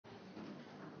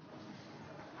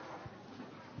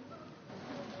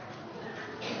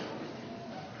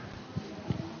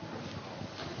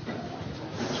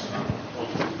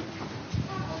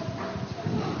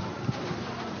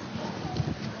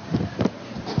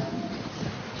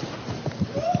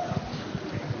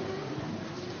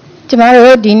ကျမ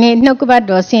တို့ဒီနေ့နှုတ်ကပတ်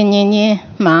တော်ဆင်ញင်ခြင်း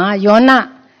မှာယောန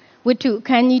ဝတ္ထုအခ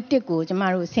န်းကြီး1ကိုကျမ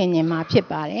တို့ဆင်ញင်မှာဖြစ်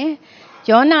ပါတယ်။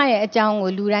ယောနရဲ့အကြောင်း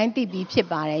ကိုလူတိုင်းသိပြီးဖြစ်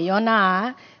ပါတယ်။ယောနက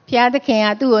ဘုရားသခင်က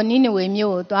သူ့ကိုနိနဝေ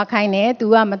မြို့ကိုသွားခိုင်းတယ်။သူ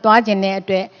ကမသွားခြင်းတဲ့အ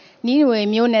တွက်နိနဝေ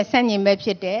မြို့နဲ့ဆန့်ကျင်ဘက်ဖြ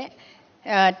စ်တဲ့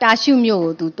တာရှုမြို့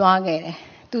ကိုသူသွားခဲ့တယ်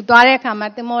။သူသွားတဲ့အခါမှာ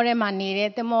သင်္ဘောထဲမှာနေတဲ့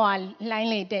သင်္ဘောကလှိုင်း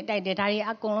လေတိုက်တယ်ဒါတွေ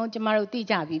အကုန်လုံးကျမတို့သိ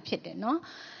ကြပြီးဖြစ်တယ်နော်။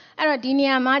အဲ့တော့ဒီနေ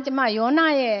ရာမှာကျမယောန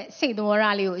ရဲ့စိတ်သဘော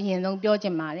ထားလေးကိုအရင်ဆုံးပြောချ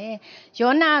င်ပါတယ်။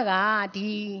ယောနက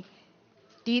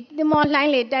ဒီသင်္ဘောလှို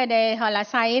င်းလေတိုက်တယ်ဟောလား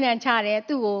စာရေးတန်းချတယ်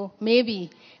သူ့ကိုမေးပြီး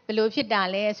ဘယ်လိုဖြစ်တာ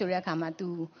လဲဆိုတဲ့အခါမှာ तू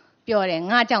ပြောတယ်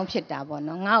ငါကြောင့်ဖြစ်တာပေါ့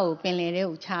နော်ငါ့ကိုပင်လယ်ထဲ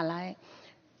ကိုချလိုက်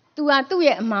तू ကသူ့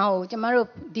ရဲ့အမှားကိုကျမတို့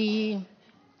ဒီ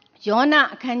ယောန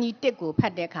အခန်းကြီး1ကိုဖ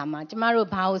တ်တဲ့အခါမှာကျမတို့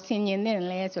ဘာကိုဆင်ញင်နေ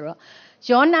လဲဆိုတော့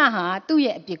ယောနဟာသူ့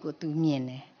ရဲ့အပြစ်ကို तू မြင်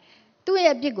တယ်သူ့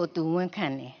ရဲ့အပြစ်ကို तू ဝန်ခံ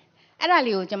တယ်အဲ့ဒါ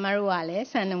လေးကိုကျမတို့ကလည်း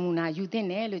စံနမူနာယူသင့်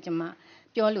တယ်လို့ကျမ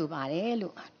ပြောလိုပါတယ်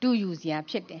လို့တူယူစရာ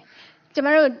ဖြစ်တယ်ကျမ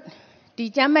တို့ဒီ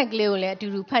ကျမ်းပိုက်ကလေးကိုလည်းအတူ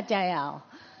တူဖတ်ကြရအောင်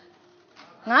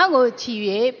ငါ့ကိုချီ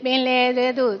၍ပင်လယ်ထဲ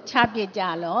သို့ချပစ်ကြ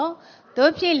လော့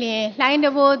တို့ဖြစ်လျင်လှိုင်းတ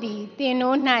ဘိုးသည်တင်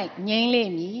တို့၌ငြိမ်းလိ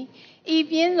မ့်မည်ဤ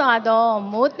ပြင်းစွာသော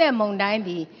မိုးသက်မုန်တိုင်းသ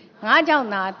ည်ငါကြောင့်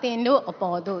သာတင်တို့အ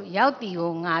ပေါ်သို့ရောက်သည်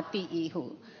ကိုငါသိ၏ဟု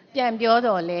ပြန်ပြော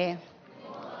တော်လဲ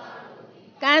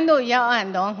ကမ်းသို့ရောက်အံ့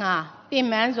သောငါပင်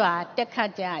ပန်းစွာတက်ခ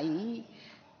တ်ကြ၏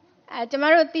ကျမ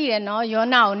တို့သိတယ်နော်ယော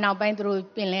နကိုနောက်ပိုင်းသူတို့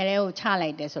ပင်လယ်ထဲကိုချလို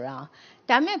က်တယ်ဆိုတာ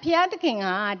ဒါမဲ့ဘုရားသခင်က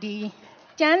ဒီ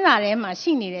ကျမ်းစာထဲမှာ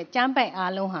ရှိနေတဲ့ကျမ်းပိုက်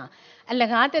အားလုံးဟာအလ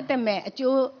ကားတက်တက်မဲ့အ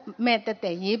ကျိုးမဲ့တက်တ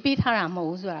က်ရေးပေးထားတာမဟုတ်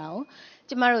ဘူးဆိုတာကို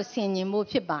ကျမတို့ဆင်ញင်ဖို့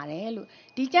ဖြစ်ပါတယ်လို့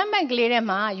ဒီကျမ်းပိုက်ကလေးထဲ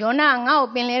မှာယောနငါ့ကို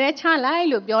ပင်လယ်ထဲချလိုက်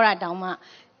လို့ပြောတာတောင်မှ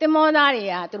သင်္ဘောသားတွေ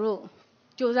ကသူတို့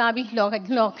စူးစမ်းပြီးလှော်ခ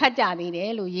တ်ကြသေးတယ်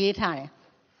လို့ရေးထားတယ်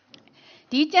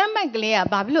ဒီကျမ်းပိုက်ကလေးက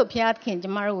ဘာဖြစ်လို့ဘုရားသခင်ကျ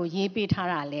မတို့ကိုရေးပေးထား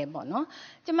တာလဲပေါ့နော်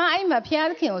ကျမအဲ့မှာဘုရား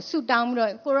သခင်ကိုဆုတောင်းပြီး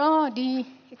တော့ကိုရောဒီ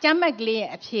ကျမ်းပိုက်ကလေးရဲ့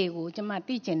အဖြေကိုကျမ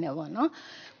သိကျင်တယ်ပေါ့နော်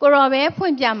ကိုရောပဲဖွ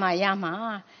င့်ပြမှာရမှာ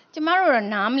ကျမတို့တော့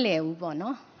နားမလည်ဘူးပေါ့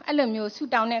နော်အဲ့လိုမျိုးဆု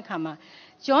တောင်းတဲ့အခါမှာ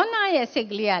ယောနရဲ့စိတ်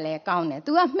ကလေးကလည်းကောင်းတယ်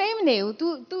तू ကမှိမ့်မနေဘူး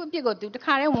तू အပြစ်ကို तू တ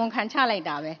ခါတည်းဝန်ခံချလိုက်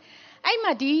တာပဲအဲ့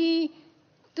မှာဒီ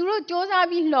သူတို့စူးစမ်း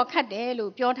ပြီးလှော်ခတ်တယ်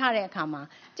လို့ပြောထားတဲ့အခါမှာ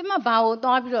ကျမဘာကို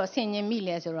သွားပြီးတော့ဆင်ញင်မိ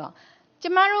လဲဆိုတော့ကျ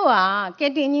မတို့ကက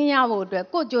ယ်တင်ခြင်းရဖို့အတွက်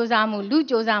ကိုယ်စူးစမ်းမှုလူ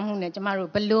စူးစမ်းမှုနဲ့ကျမတို့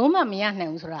ဘလို့မှမရနို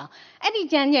င်ဘူးဆိုတာအဲ့ဒီ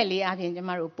ကြမ်းကြက်လေးအပြင်ကျ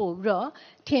မတို့ပို့ပြီးတော့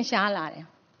ထင်ရှားလာတယ်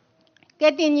က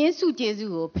ယ်တင်ခြင်းစုကျေစု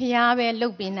ကိုဖျားပဲလု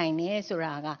ပ်ပေးနိုင်တယ်ဆို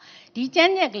တာကဒီကြ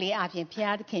မ်းကြက်ကလေးအပြင်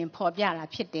ဖျားသခင်ဖော်ပြတာ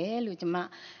ဖြစ်တယ်လို့ကျမ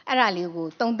အဲ့ဒါလေးကို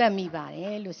သုံးသပ်မိပါတ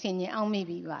ယ်လို့ဆင်ញင်အောင်မိ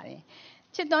ပြီးပါတယ်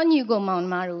ချစ်တော်ညီကိုမောင်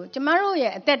နှမတို့ကျမတို့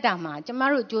ရဲ့အသက်တာမှာကျမ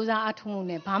တို့စူးစမ်းအထောက်မှု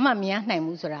နဲ့ဘာမှမရနိုင်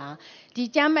ဘူးဆိုတာဒီ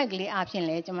ကျမ်းပိုက်ကလေးအပြင်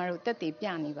လည်းကျမတို့တက်တည်ပြ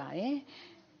နေပါတယ်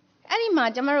အဲ့ဒီမှာ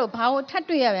ကျမတို့ဘာကိုထပ်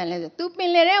တွေ့ရပြန်လဲဆိုသူပ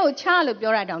င်လယ်ထဲကိုချလို့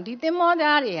ပြောတာတောင်ဒီသင်္ဘော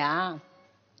သားတွေဟာ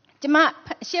ကျမ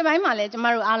ရှေ့ပိုင်းမှာလည်းကျမ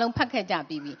တို့အားလုံးဖတ်ခဲ့ကြ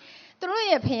ပြီးပြီသူတို့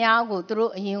ရဲ့ဖျားကိုသူ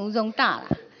တို့အရင်ဦးဆုံးတတာ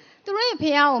သူတို့ရဲ့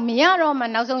ဖျားကိုမရတော့မှ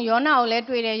နောက်ဆုံးယောနကိုလည်း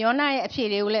တွေ့တယ်ယောနရဲ့အဖြေ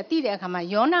တွေကိုလည်းသိတဲ့အခါမှာ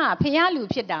ယောနကဖျားလူ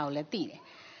ဖြစ်တာကိုလည်းသိတယ်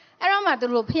အဲ့တော့မှသူ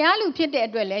တို့ဖျားလူဖြစ်တဲ့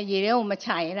အတွက်လည်းရေထဲကိုမချ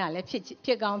ရတာလည်းဖြ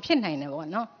စ်ကောင်းဖြစ်နိုင်တယ်ပေါ့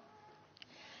နော်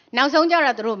နောက်ဆုံးကျ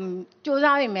တော့သူတို့စူးစ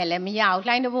မ်းပြင်မဲ့လည်းမရဘူး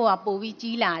လှိုင်းတဘိုးကပို့ပြီး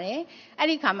ကြီးလာတယ်အဲ့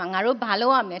ဒီခါမှာငါတို့ဘာလု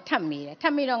ပ်ရမလဲထပ်မေးတယ်ထ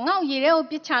ပ်မေးတော့ငေါ့ရေထဲကို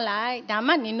ပစ်ချလိုက်ဒါ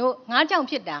မှနင်တို့ငါးကြောင်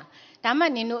ဖြစ်တာဒါမှ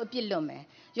နင်တို့အပြစ်လွတ်မယ်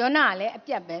ယောနကလည်းအ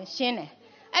ပြတ်ပဲရှင်းတယ်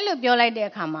အဲ့လိုပြောလိုက်တဲ့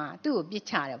အခါမှာသူ့ကိုပစ်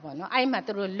ချတယ်ပေါ့နော်အဲ့မှာ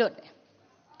သူတို့လွတ်တယ်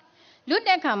လွတ်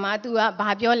တဲ့အခါမှာသူကဘာ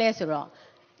ပြောလဲဆိုတော့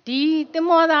ဒီသင်္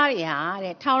ဘောသားတွေဟာ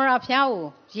တဲ့ထာဝရဘုရားကို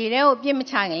ရေထဲကိုပစ်မ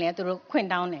ချခင်လဲသူတို့ခွင့်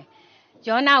တောင်းတယ်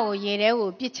ယောနကိုရေထဲကို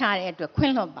ပစ်ချတဲ့အတွက်ခွ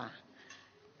င့်လွတ်ပါ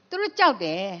သူတို့ကြောက်တ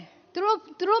ယ်သူ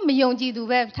တို့မယုံကြည်သူ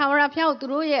ပဲထာဝရဘုရားကိုသူ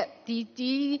တို့ရဲ့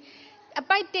ဒီအ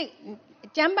ပိုက်တစ်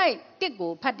ကျမ်းပိုက်တစ်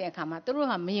ကိုဖတ်တဲ့အခါမှာသူတို့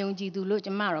ဟာမယုံကြည်သူလို့ကျ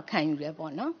မတော့ခံယူတယ်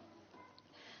ပေါ့နော်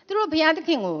သူတို့ဘုရားသခ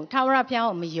င်ကိုထာဝရဘုရား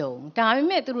ကိုမယုံဒါပေ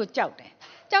မဲ့သူတို့ကြောက်တယ်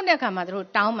ကြောက်တဲ့အခါမှာသူတို့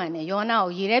တောင်းပန်တယ်ယောနကို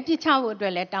ရေထဲပစ်ချဖို့အတွ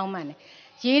က်လည်းတောင်းပန်တယ်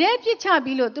ရေထဲပစ်ချ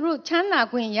ပြီးလို့သူတို့ချမ်းသာ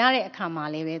ခွင့်ရတဲ့အခါမှာ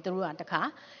လည်းပဲသူတို့ကတခါ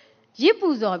ရစ်ပူ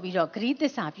ဇော်ပြီးတော့ဂရိသ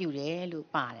စ္စာပြုတယ်လို့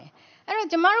ပါတယ်အဲ့တော့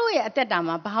ကျမတို့ရဲ့အသက်တာ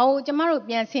မှာဘာလို့ကျမတို့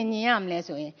ပြန်ဆင်ញင်ရမလဲ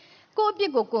ဆိုရင်ကိုယ့်အပြ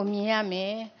စ်ကိုမြင်ရမ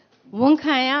ယ်ဝန်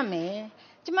ခံရမယ်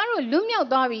ကျမတို့လွတ်မြောက်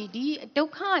သွားပြီဒီဒု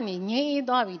က္ခကနေငြိမ်းအေး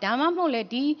သွားပြီဒါမှမဟုတ်လေ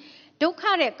ဒီဒုက္ခ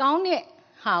တဲ့ကောင်းတဲ့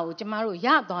ဟာကိုကျမတို့ရ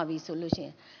သွားပြီဆိုလို့ရှိရ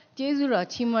င်ကျေးဇူးတော်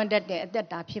ချီးမွမ်းတတ်တဲ့အသက်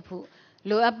တာဖြစ်ဖို့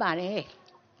လိုအပ်ပါတယ်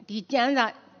ဒီကျမ်းစာ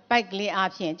ပိုက်ကလေးအ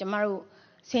ပြင်ကျမတို့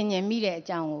ဆင်ញင်မိတဲ့အ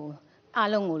ကြောင်းကိုအား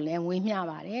လုံးကိုလည်းဝေမျှ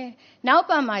ပါတယ်နောက်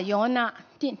ပတ်မှာယောန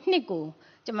နှစ်ကို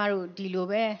ကျမတို့ဒီလို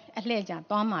ပဲအလှည့်ကျ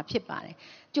သွားမှာဖြစ်ပါတယ်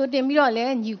ကြိုတင်ပြီးတော့လ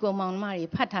ည်းညီကိုမောင်နှမတွေ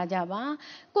ဖတ်ထားကြပါ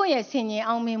ကိုယ့်ရဲ့ဆင်ញင်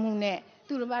အောင်မြင်မှုနဲ့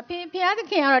သူတို့ပါဖခင်က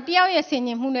တော့တယောက်ရဲ့ဆင်ញ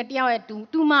င်မှုနဲ့တယောက်ရဲ့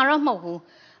တူမာတော့မဟုတ်ဘူး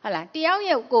ဟုတ်လားတယောက်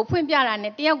ရဲ့ကိုဖွင့်ပြတာ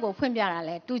နဲ့တယောက်ကိုဖွင့်ပြတာ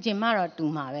လဲတူချင်မှတော့တူ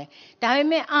မှာပဲဒါပေ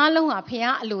မဲ့အားလုံးဟာဖခင်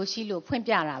အလိုရှိလို့ဖွင့်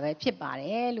ပြတာပဲဖြစ်ပါတ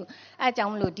ယ်လို့အဲအကြော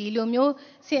င်းမလို့ဒီလိုမျိုး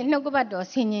နှုတ်ကပတ်တော်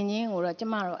ဆင်ញင်ခြင်းကိုတော့ကျ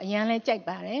မတို့အရန်လဲကြိုက်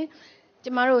ပါတယ်ကျ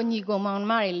မတို့ညီကိုမောင်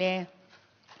နှမတွေလဲ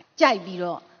ကြိုက်ပြီး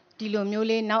တော့ဒီလိုမျိုး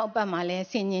လေးနောက်အပတ်မှာလဲ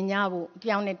ဆင်ញင်ကြဖို့တ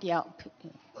ယောက်နဲ့တယောက်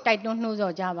တိုက်တွန်းနှိုး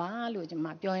ဆော်ကြပါလို့ကျမ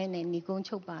ပြောရင်းနဲ့ညီကုန်း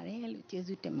ချုပ်ပါတယ်လို့ကျေး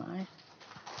ဇူးတင်ပါတယ်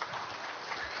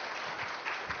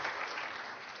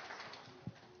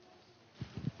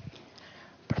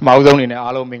ပထမဆုံးအနေနဲ့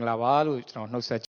အားလုံးမင်္ဂလာပါလို့ကျွန်တော်နှုတ်ဆက်